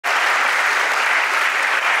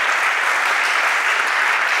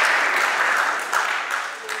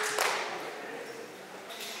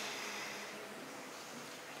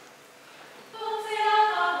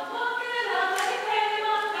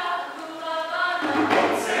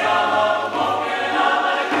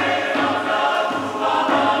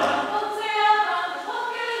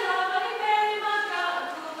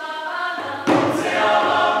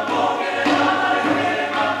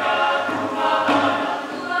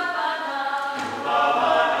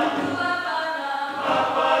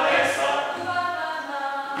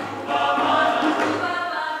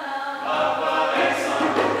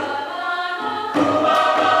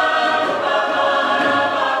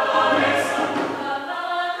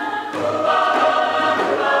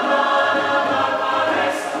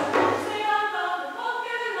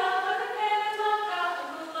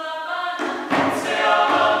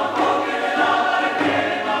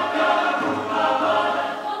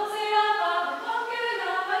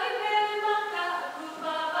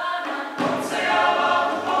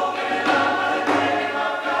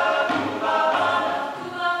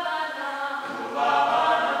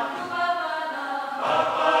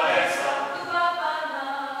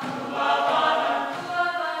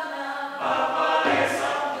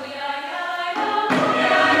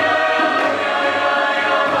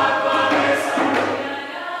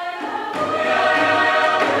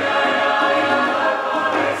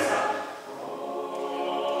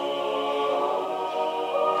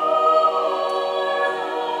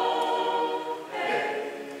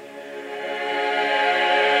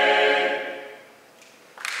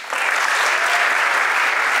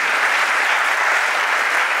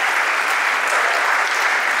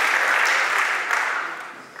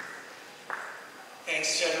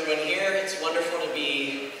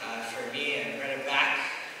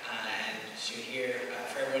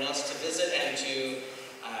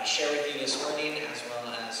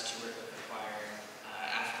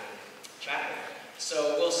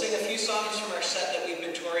songs from our set that we've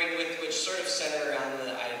been touring with, which sort of center around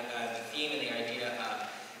the theme and the idea of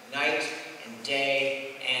night and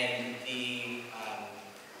day and the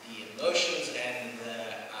emotions and the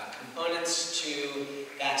components to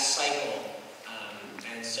that cycle.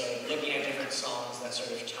 And so looking at different songs that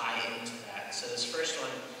sort of tie into that. So this first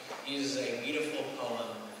one uses a beautiful poem,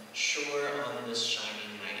 Shore on This Shining